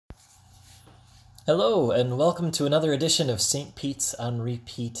Hello, and welcome to another edition of St. Pete's on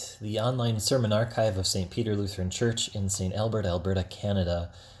Repeat, the online sermon archive of St. Peter Lutheran Church in St. Albert, Alberta,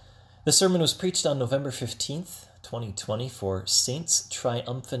 Canada. The sermon was preached on November 15th, 2020, for Saints'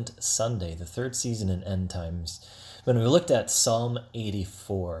 Triumphant Sunday, the third season in End Times, when we looked at Psalm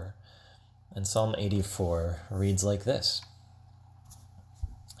 84. And Psalm 84 reads like this: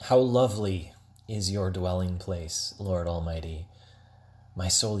 How lovely is your dwelling place, Lord Almighty! My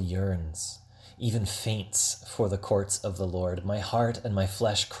soul yearns, even faints, for the courts of the Lord. My heart and my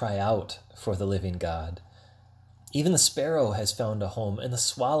flesh cry out for the living God. Even the sparrow has found a home, and the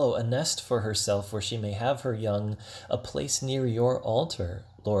swallow a nest for herself, where she may have her young, a place near your altar,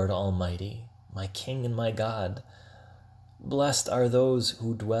 Lord Almighty, my King and my God. Blessed are those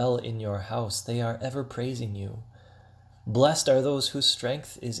who dwell in your house. They are ever praising you. Blessed are those whose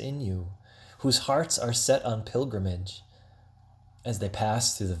strength is in you, whose hearts are set on pilgrimage. As they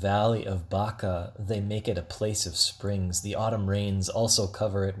pass through the valley of Baca, they make it a place of springs. The autumn rains also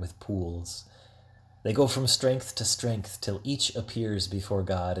cover it with pools. They go from strength to strength till each appears before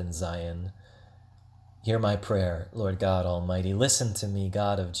God in Zion. Hear my prayer, Lord God Almighty. Listen to me,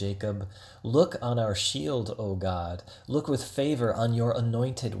 God of Jacob. Look on our shield, O God. Look with favor on your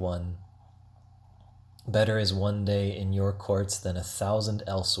anointed one. Better is one day in your courts than 1,000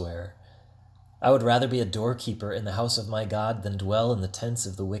 elsewhere. I would rather be a doorkeeper in the house of my God than dwell in the tents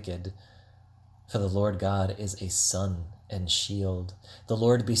of the wicked. For the Lord God is a sun and shield. The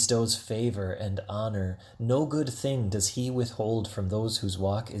Lord bestows favor and honor. No good thing does he withhold from those whose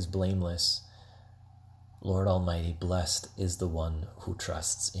walk is blameless. Lord Almighty, blessed is the one who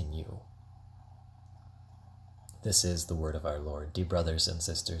trusts in you. This is the word of our Lord. Dear brothers and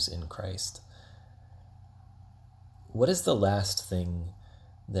sisters in Christ, what is the last thing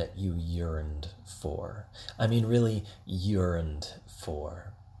that you yearned for? I mean, really yearned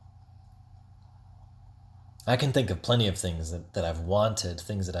for. I can think of plenty of things that I've wanted,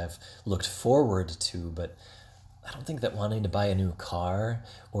 things that I've looked forward to, but I don't think that wanting to buy a new car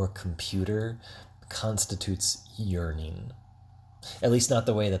or computer constitutes yearning. At least not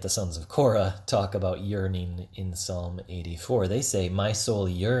the way that the sons of Korah talk about yearning in Psalm 84. They say, my soul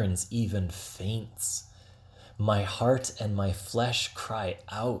yearns, even faints. My heart and my flesh cry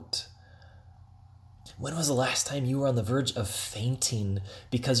out. When was the last time you were on the verge of fainting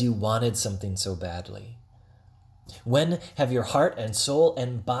because you wanted something so badly? When have your heart and soul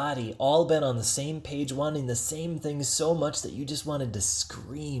and body all been on the same page, wanting the same thing so much that you just wanted to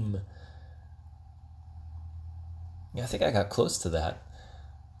scream? Yeah, I think I got close to that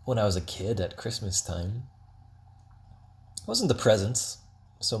when I was a kid at Christmas time. It wasn't the presents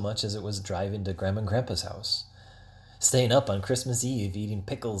so much as it was driving to Grandma and Grandpa's house, staying up on Christmas Eve, eating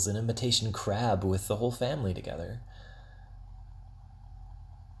pickles and imitation crab with the whole family together.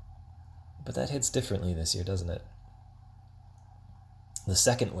 But that hits differently this year, doesn't it? The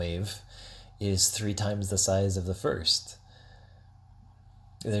second wave is 3 times the size of the first.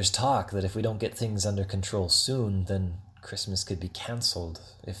 There's talk that if we don't get things under control soon, then Christmas could be canceled,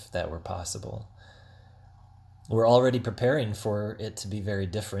 if that were possible. We're already preparing for it to be very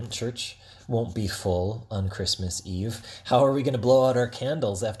different. Church won't be full on Christmas Eve. How are we going to blow out our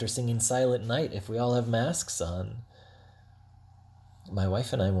candles after singing Silent Night if we all have masks on? My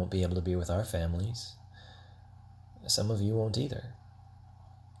wife and I won't be able to be with our families. Some of you won't either.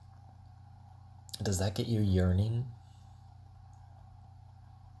 Does that get you yearning?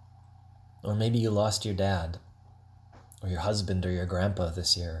 Or maybe you lost your dad, or your husband, or your grandpa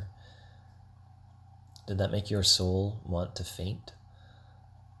this year. Did that make your soul want to faint?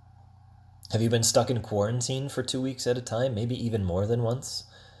 Have you been stuck in quarantine for 2 weeks at a time, maybe even more than once?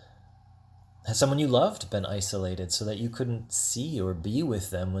 Has someone you loved been isolated so that you couldn't see or be with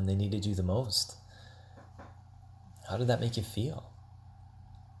them when they needed you the most? How did that make you feel?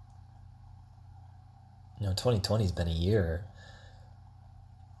 2020 has been a year,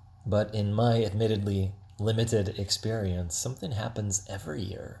 but in my admittedly limited experience, something happens every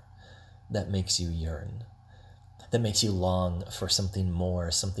year that makes you yearn, that makes you long for something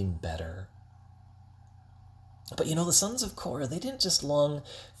more, something better. But the sons of Korah, they didn't just long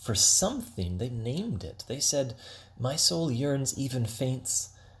for something, they named it. They said, my soul yearns, even faints,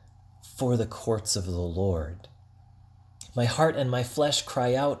 for the courts of the Lord. My heart and my flesh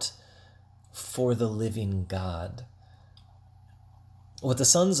cry out for the living God. What the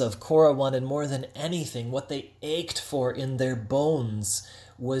sons of Korah wanted more than anything, what they ached for in their bones,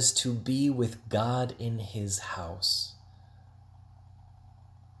 was to be with God in his house.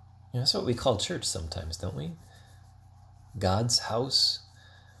 That's what we call church sometimes, don't we? God's house.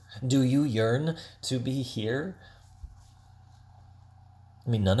 Do you yearn to be here? I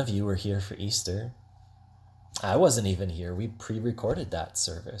mean, none of you were here for Easter. I wasn't even here. We pre-recorded that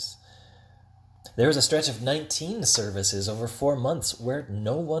service. There was a stretch of 19 services over 4 months where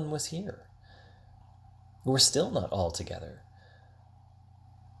no one was here. We're still not all together.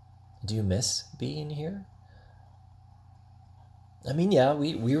 Do you miss being here? I mean, yeah,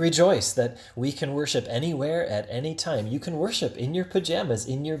 we rejoice that we can worship anywhere at any time. You can worship in your pajamas,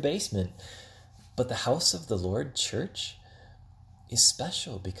 in your basement. But the house of the Lord church is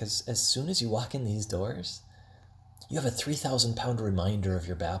special because as soon as you walk in these doors, you have a 3,000-pound reminder of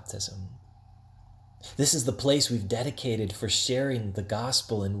your baptism. This is the place we've dedicated for sharing the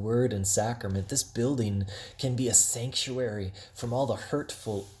gospel in word and sacrament. This building can be a sanctuary from all the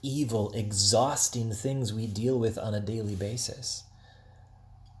hurtful, evil, exhausting things we deal with on a daily basis.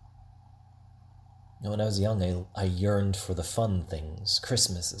 When I was young, I yearned for the fun things,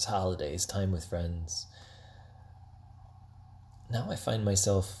 Christmases, holidays, time with friends. Now I find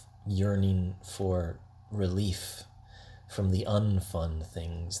myself yearning for relief from the unfun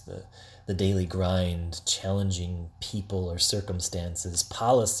things, the daily grind, challenging people or circumstances,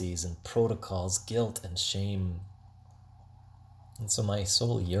 policies and protocols, guilt and shame. And so my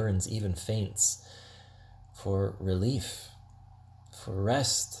soul yearns, even faints, for relief, for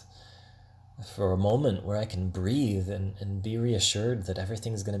rest, for a moment where I can breathe and be reassured that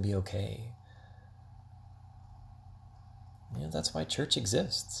everything's going to be okay. That's why church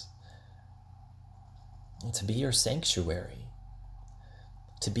exists. To be your sanctuary,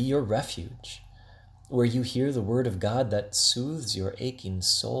 to be your refuge, where you hear the word of God that soothes your aching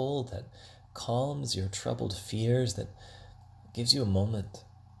soul, that calms your troubled fears, that gives you a moment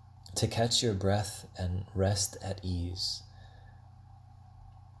to catch your breath and rest at ease.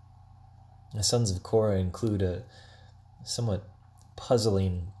 The sons of Korah include a somewhat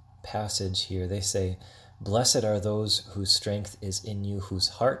puzzling passage here. They say, "Blessed are those whose strength is in you, whose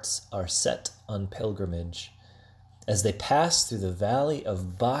hearts are set on pilgrimage. As they pass through the valley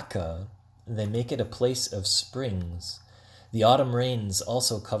of Baca, they make it a place of springs. The autumn rains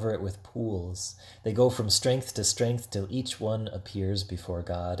also cover it with pools. They go from strength to strength till each one appears before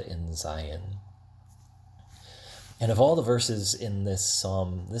God in Zion." And of all the verses in this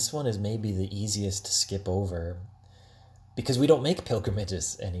psalm, this one is maybe the easiest to skip over because we don't make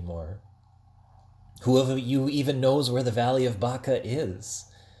pilgrimages anymore. Who of you even knows where the Valley of Baca is?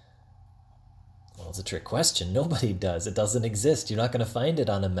 Well, it's a trick question. Nobody does. It doesn't exist. You're not going to find it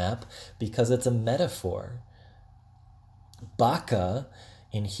on a map because it's a metaphor. Baca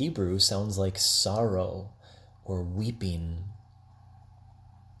in Hebrew sounds like sorrow or weeping.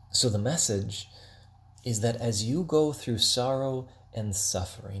 So the message is that as you go through sorrow and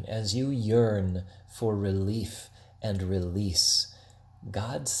suffering, as you yearn for relief and release,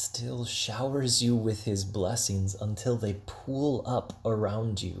 God still showers you with his blessings until they pool up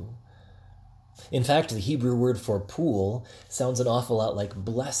around you. In fact, the Hebrew word for pool sounds an awful lot like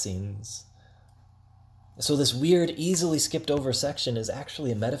blessings. So this weird, easily skipped over section is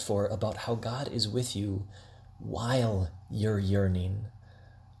actually a metaphor about how God is with you while you're yearning.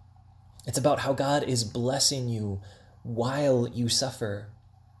 It's about how God is blessing you while you suffer.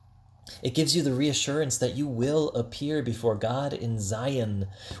 It gives you the reassurance that you will appear before God in Zion,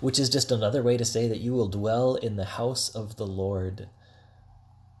 which is just another way to say that you will dwell in the house of the Lord.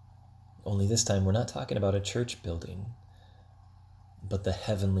 Only this time we're not talking about a church building, but the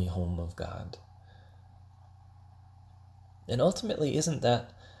heavenly home of God. And ultimately, isn't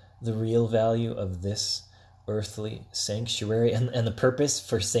that the real value of this earthly sanctuary and the purpose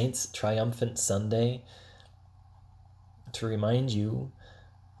for Saints' Triumphant Sunday? To remind you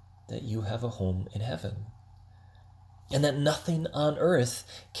that you have a home in heaven, and that nothing on earth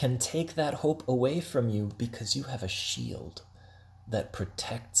can take that hope away from you because you have a shield that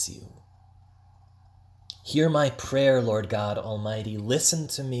protects you. Hear my prayer, Lord God Almighty. Listen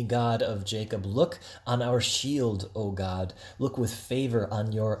to me, God of Jacob. Look on our shield, O God. Look with favor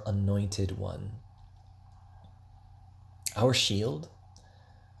on your anointed one. Our shield,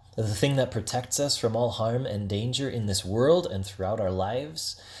 the thing that protects us from all harm and danger in this world and throughout our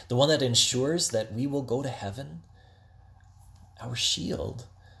lives, the one that ensures that we will go to heaven, our shield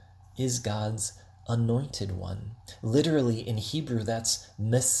is God's anointed one. Literally in Hebrew, that's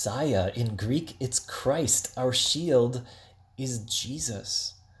Messiah. In Greek, it's Christ. Our shield is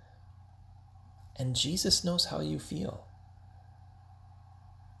Jesus. And Jesus knows how you feel.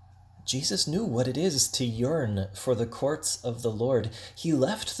 Jesus knew what it is to yearn for the courts of the Lord. He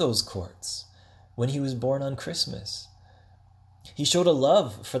left those courts when he was born on Christmas. He showed a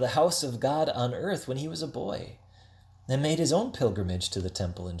love for the house of God on earth when he was a boy and made his own pilgrimage to the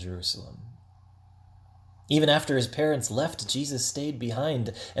temple in Jerusalem. Even after his parents left, Jesus stayed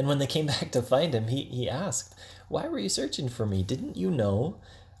behind, and when they came back to find him, he asked, "Why were you searching for me? Didn't you know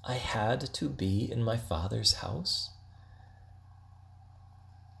I had to be in my Father's house?"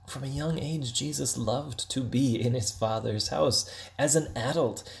 From a young age, Jesus loved to be in his Father's house. As an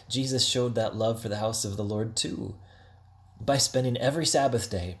adult, Jesus showed that love for the house of the Lord too, by spending every Sabbath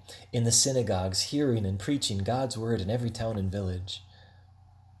day in the synagogues, hearing and preaching God's word in every town and village.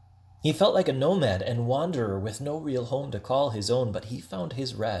 He felt like a nomad and wanderer with no real home to call his own, but he found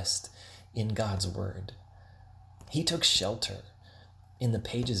his rest in God's word. He took shelter in the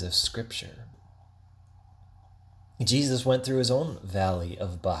pages of Scripture. Jesus went through his own valley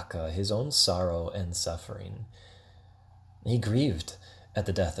of Baca, his own sorrow and suffering. He grieved at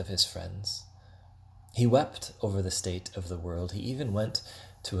the death of his friends. He wept over the state of the world. He even went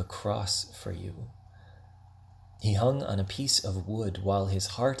to a cross for you. He hung on a piece of wood while his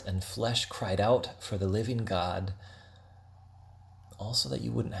heart and flesh cried out for the living God, all so that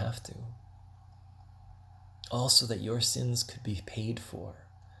you wouldn't have to, all so that your sins could be paid for,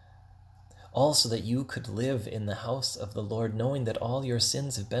 all so that you could live in the house of the Lord, knowing that all your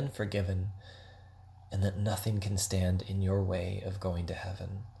sins have been forgiven and that nothing can stand in your way of going to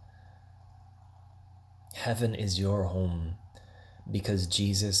heaven. Heaven is your home because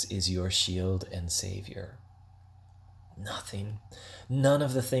Jesus is your shield and Savior. Nothing, none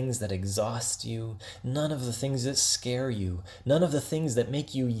of the things that exhaust you, none of the things that scare you, none of the things that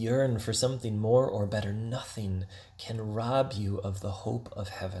make you yearn for something more or better, nothing can rob you of the hope of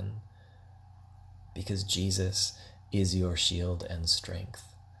heaven, because Jesus is your shield and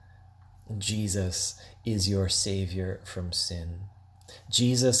strength. Jesus is your Savior from sin.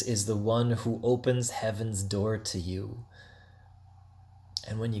 Jesus is the one who opens heaven's door to you.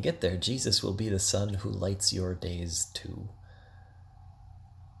 And when you get there, Jesus will be the sun who lights your days too.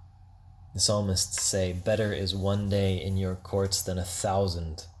 The psalmists say, "Better is one day in your courts than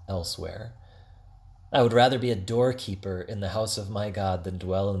 1,000 elsewhere. I would rather be a doorkeeper in the house of my God than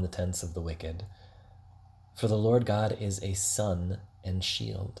dwell in the tents of the wicked. For the Lord God is a sun and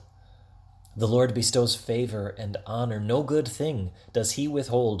shield. The Lord bestows favor and honor. No good thing does he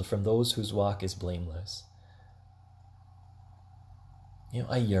withhold from those whose walk is blameless."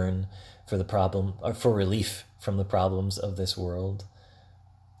 I yearn for for relief from the problems of this world.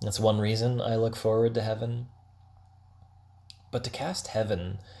 That's one reason I look forward to heaven. But to cast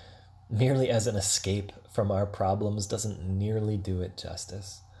heaven merely as an escape from our problems doesn't nearly do it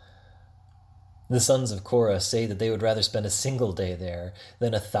justice. The sons of Korah say that they would rather spend a single day there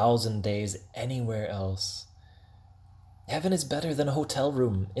than 1,000 days anywhere else. Heaven is better than a hotel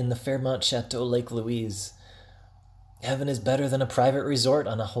room in the Fairmont Chateau Lake Louise. Heaven is better than a private resort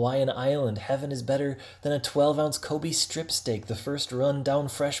on a Hawaiian island. Heaven is better than a 12-ounce Kobe strip steak, the first run down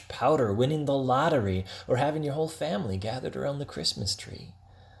fresh powder, winning the lottery, or having your whole family gathered around the Christmas tree.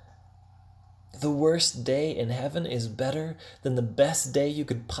 The worst day in heaven is better than the best day you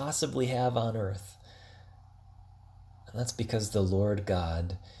could possibly have on earth. And that's because the Lord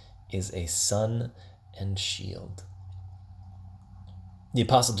God is a sun and shield. The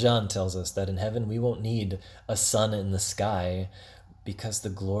Apostle John tells us that in heaven we won't need a sun in the sky because the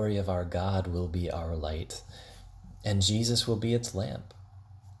glory of our God will be our light, and Jesus will be its lamp.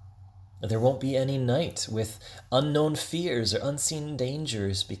 There won't be any night with unknown fears or unseen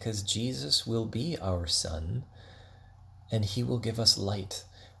dangers because Jesus will be our sun, and he will give us light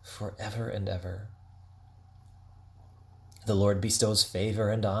forever and ever. The Lord bestows favor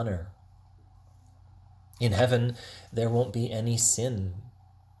and honor. In heaven, there won't be any sin,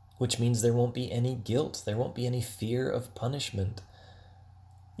 which means there won't be any guilt. There won't be any fear of punishment.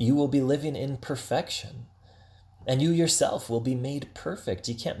 You will be living in perfection, and you yourself will be made perfect.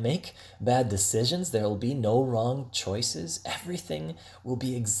 You can't make bad decisions. There will be no wrong choices. Everything will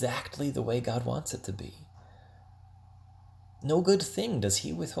be exactly the way God wants it to be. No good thing does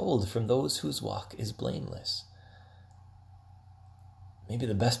he withhold from those whose walk is blameless. Maybe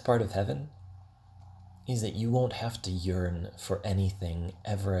the best part of heaven is that you won't have to yearn for anything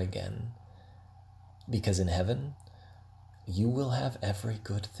ever again, because in heaven, you will have every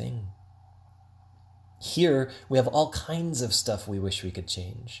good thing. Here, we have all kinds of stuff we wish we could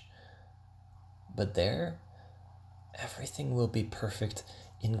change, but there, everything will be perfect,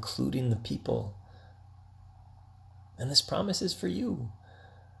 including the people. And this promise is for you,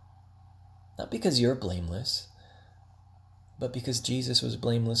 not because you're blameless, but because Jesus was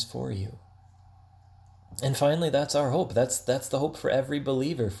blameless for you. And finally, that's our hope. That's the hope for every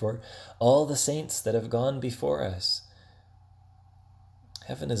believer, for all the saints that have gone before us.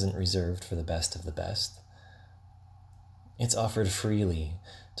 Heaven isn't reserved for the best of the best. It's offered freely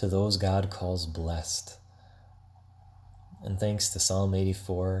to those God calls blessed. And thanks to Psalm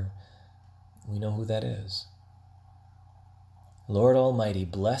 84, we know who that is. Lord Almighty,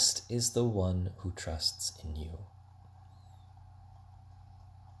 blessed is the one who trusts in you.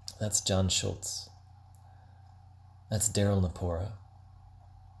 That's John Schultz. That's Daryl Napora.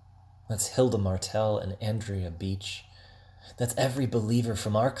 That's Hilda Martell and Andrea Beach. That's every believer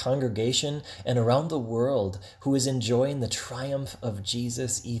from our congregation and around the world who is enjoying the triumph of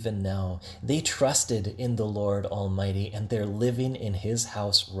Jesus even now. They trusted in the Lord Almighty, and they're living in his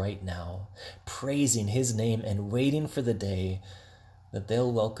house right now, praising his name and waiting for the day that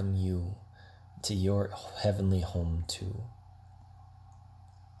they'll welcome you to your heavenly home too.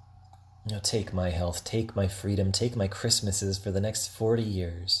 Take my health, take my freedom, take my Christmases for the next 40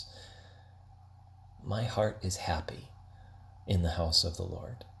 years. My heart is happy in the house of the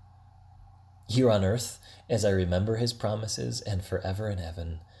Lord. Here on earth, as I remember his promises, and forever in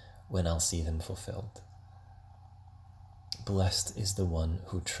heaven, when I'll see them fulfilled. Blessed is the one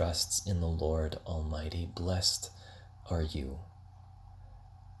who trusts in the Lord Almighty. Blessed are you.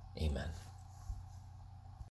 Amen.